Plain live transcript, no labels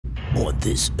On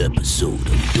this episode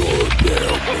of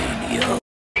Doorbell Mania. What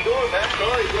are you doing, man?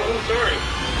 Sorry, bro. I'm sorry.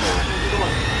 What are you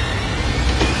doing?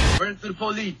 Running to the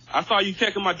police. I saw you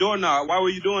checking my door knob. Why were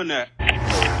you doing that? Hey,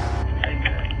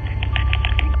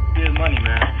 man. Here's money,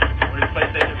 man. Where's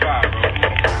PlayStation 5, bro? Come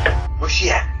on. Where's she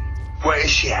at? Where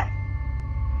is she at?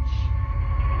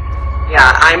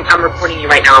 Yeah, I'm reporting you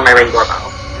right now on my Ring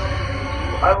doorbell.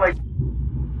 I like...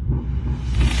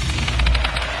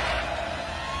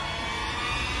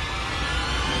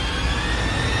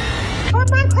 Put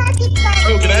my package back.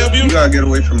 Oh, can I help you? You gotta get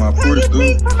away from my Can porch, you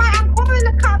please dude. put my... I'm calling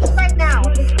the cops right now.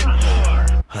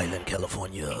 Highland,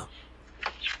 California.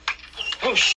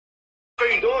 Oh, shit. What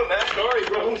are you doing, man? Sorry,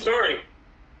 bro. I'm sorry.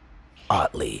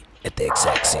 Oddly, at the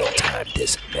exact same time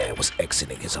this man was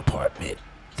exiting his apartment,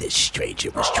 this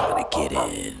stranger was trying to get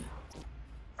in.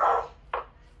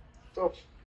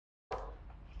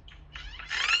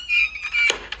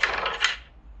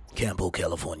 Campbell,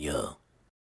 California.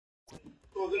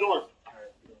 Close the door.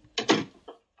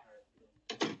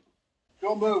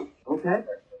 Don't move. Okay.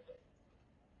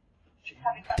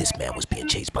 This man was being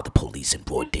chased by the police in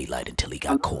broad daylight until he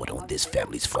got caught on this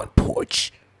family's front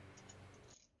porch.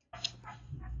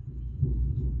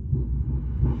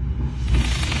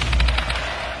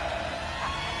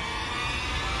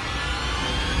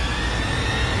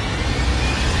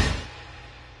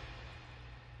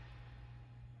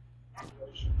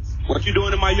 What you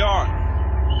doing in my yard?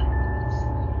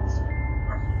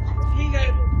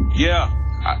 Yeah,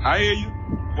 I hear you.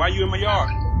 Why you in my yard?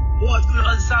 Walk through the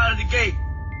other side of the gate.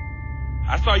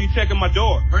 I saw you checking my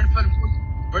door.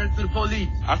 Running to the police.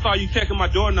 I saw you checking my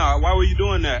door knob. Why were you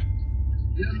doing that?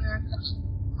 Yeah, man.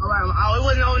 All right, it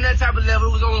wasn't on that type of level.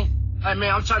 It was on, like,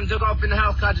 man, I'm trying to duck off in the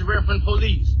house because I just ran from the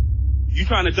police. You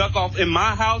trying to duck off in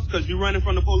my house because you running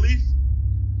from the police?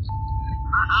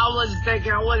 I wasn't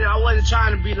thinking, I wasn't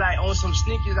trying to be like on some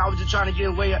sneakers. I was just trying to get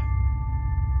away.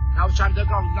 I was trying to duck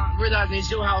off, not realizing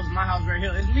it's your house, my house right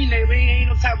here. It's me, neighbor. Ain't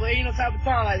no type of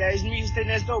town like that. It's me sitting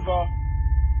next door, bro.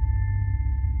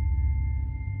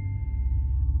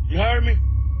 You heard me?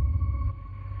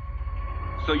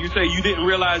 So you say you didn't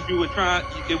realize you were trying,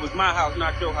 it was my house,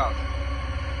 not your house.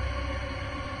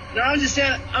 No, I'm just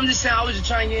saying, I was just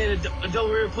trying to get in the door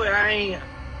real quick.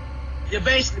 Yeah,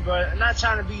 basically, bro, I'm not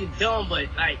trying to be dumb, but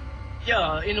like,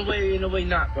 yeah, in a way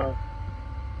not, bro.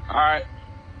 Alright.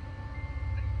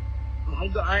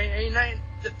 I ain't nothing,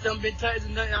 done been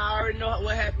touching nothing. I already know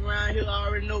what happened around here. I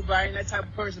already know, bro. I ain't that type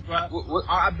of person, bro.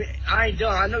 I ain't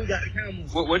done. I know you got the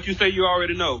cameras. What you say you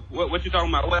already know? What you talking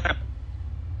about? What happened?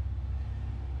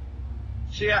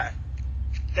 See, that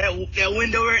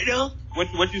window right there?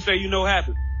 What you say you know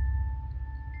happened?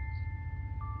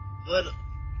 But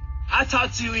I'll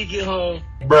talk to you when you get home.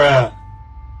 Bruh.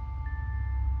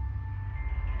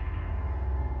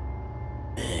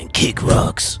 And kick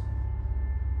rocks.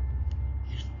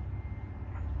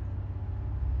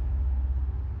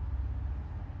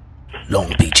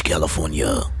 Long Beach,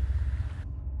 California.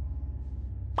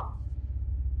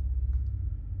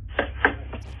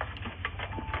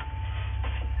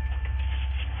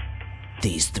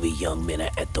 These three young men are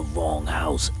at the wrong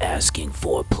house asking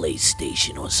for a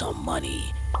PlayStation or some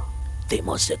money. They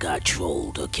must have got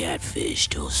trolled or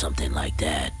catfished or something like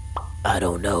that. I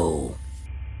don't know.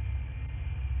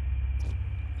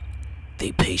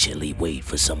 They patiently wait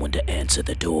for someone to answer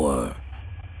the door.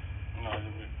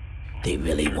 They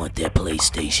really want their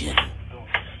PlayStation.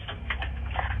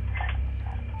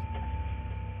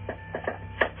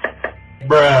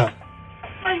 Bruh.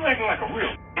 Why you acting like a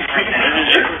real?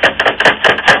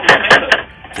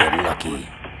 They're lucky.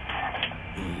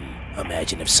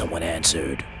 Imagine if someone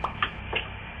answered.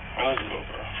 No.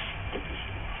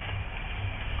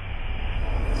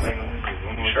 Man,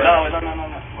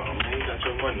 you got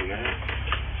your money, man.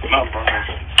 No problem.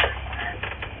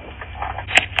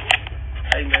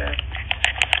 Hey, man.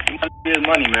 Here's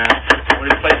money, man.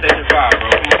 Where's PlayStation 5, bro?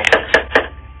 Come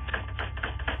on.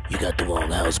 You got the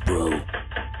wrong house, bro.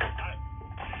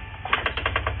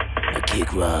 Now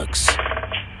kick rocks.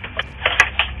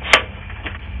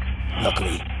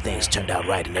 Luckily, things turned out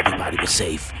right and everybody was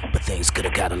safe, but things could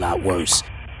have got a lot worse.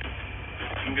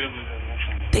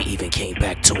 They even came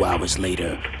back 2 hours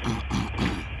later.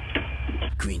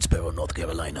 Greensboro, North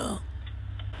Carolina.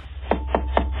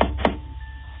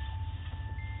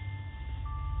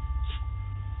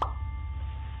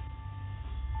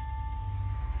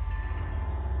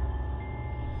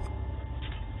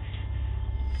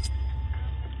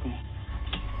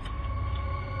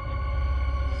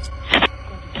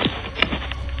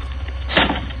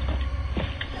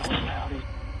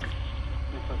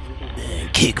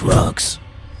 And kick rocks.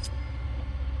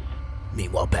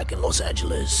 Meanwhile, back in Los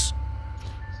Angeles.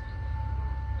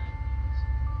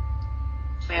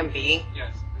 Plan B?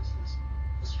 Yes, this is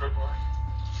the strip bar.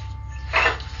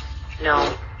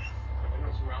 No.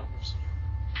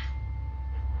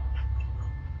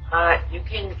 You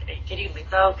can you leave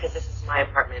though? Because this is my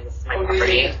apartment, this is my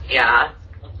property. Yeah.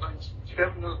 Do you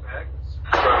have another bag?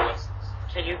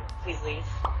 Can you please leave?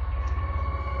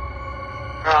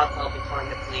 Or else I'll be calling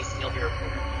the police and you'll be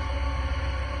reported.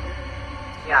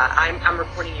 Yeah, I'm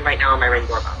reporting you right now on my Ring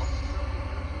doorbell.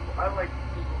 I like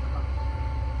people coming.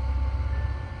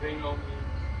 They know me.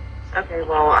 Okay,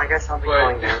 well, I guess I'll be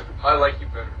going there. I like you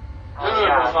better. Oh,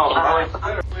 yeah. No, I like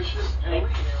better wishes and Thank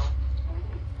leave. you.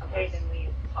 Okay, then we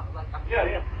like I'm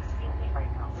Yeah. speaking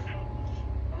right now.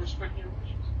 I'm respecting your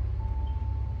wishes.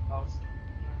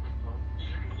 You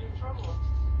can get in trouble.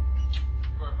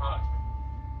 You are hot.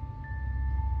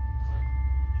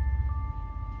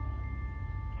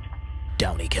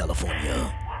 Downey,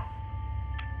 California.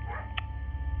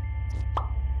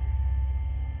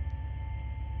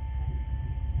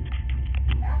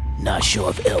 Not sure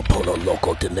if El Polo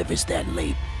Loco delivers that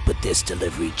late, but this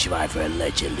delivery driver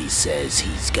allegedly says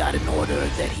he's got an order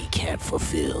that he can't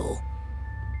fulfill.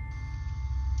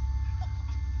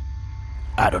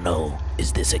 I don't know,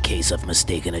 is this a case of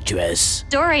mistaken address?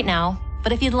 Door right now,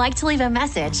 but if you'd like to leave a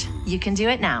message, you can do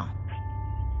it now.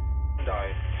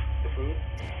 Died. The food?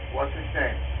 What's his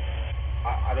name?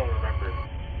 I don't remember,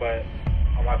 but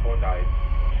my phone died.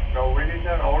 No, we need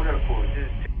to order food.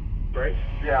 Right?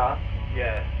 Yeah.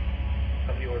 Yeah.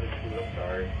 Somebody ordered food, I'm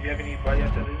sorry. Do you have anybody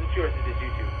else? Is it you or is it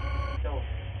you two? No.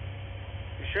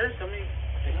 You sure? Somebody?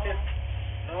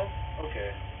 No? Okay.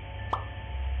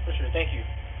 For sure, thank you.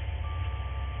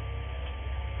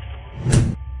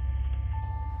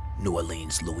 New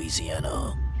Orleans,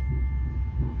 Louisiana.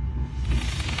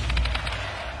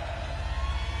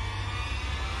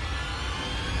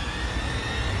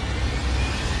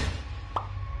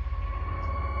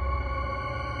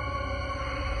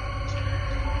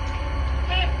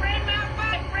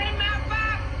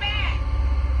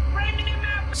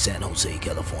 San Jose,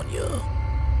 California.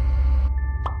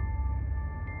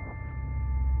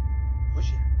 Where's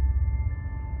she at?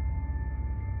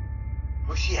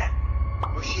 Where's she at?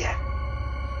 Where's she at?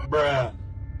 Bruh.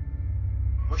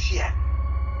 Where's she at?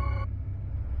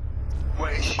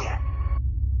 Where is she at?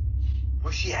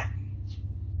 Where's she at?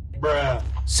 Bruh.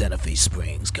 Santa Fe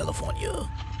Springs, California.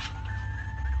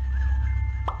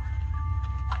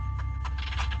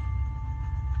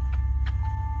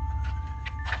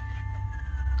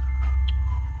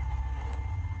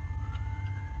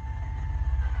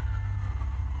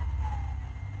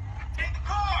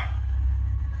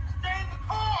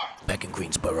 Back in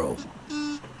Greensboro.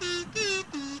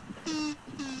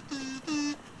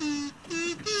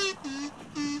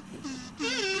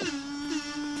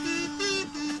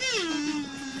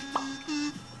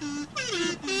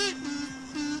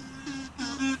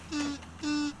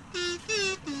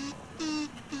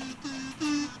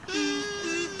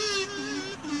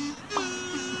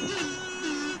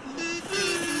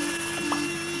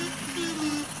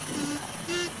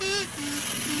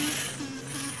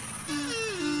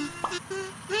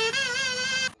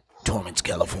 Torrance,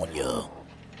 California.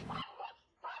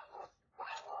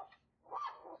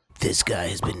 This guy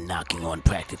has been knocking on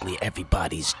practically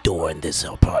everybody's door in this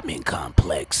apartment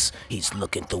complex. He's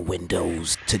looking through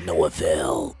windows to no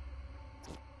avail.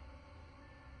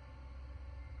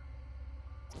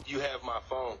 You have my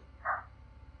phone.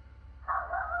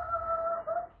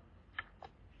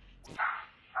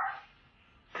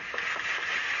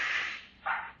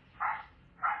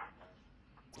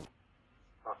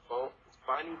 My phone is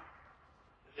funny.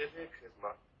 Is it? Because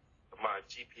my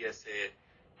GPS said,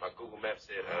 my Google Maps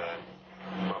said,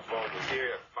 my phone was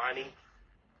here at Fani.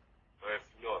 Or if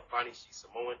you know a Fani, she's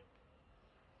Samoan.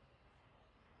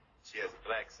 She has a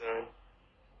black son.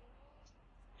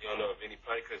 You don't know of any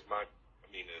Fani because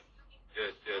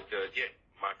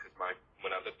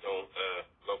when I looked on,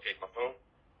 locate my phone,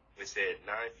 it said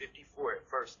 9:54 at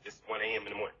first. This 1 a.m.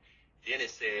 in the morning. Then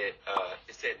it said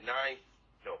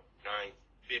 9:50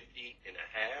 and a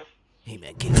half. Hey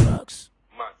man, King Rocks.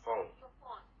 My phone.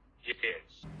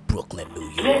 Yes. Brooklyn, New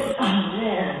York.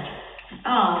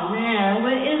 Oh man,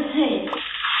 where is he?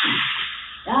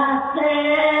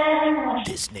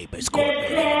 This neighbor's caught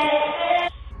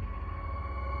red-handed.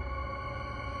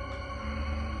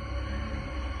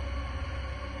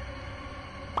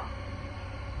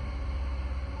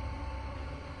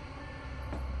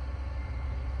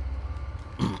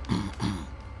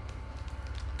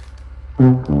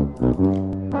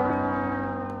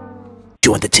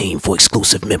 Join the team for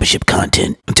exclusive membership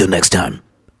content. Until next time,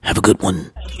 have a good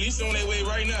one. Police on their way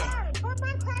right now. Where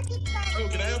my crackhead bag? Oh,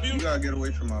 can I help you? You gotta get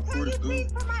away from my porch, dude.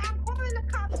 Please, I'm calling the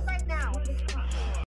cops.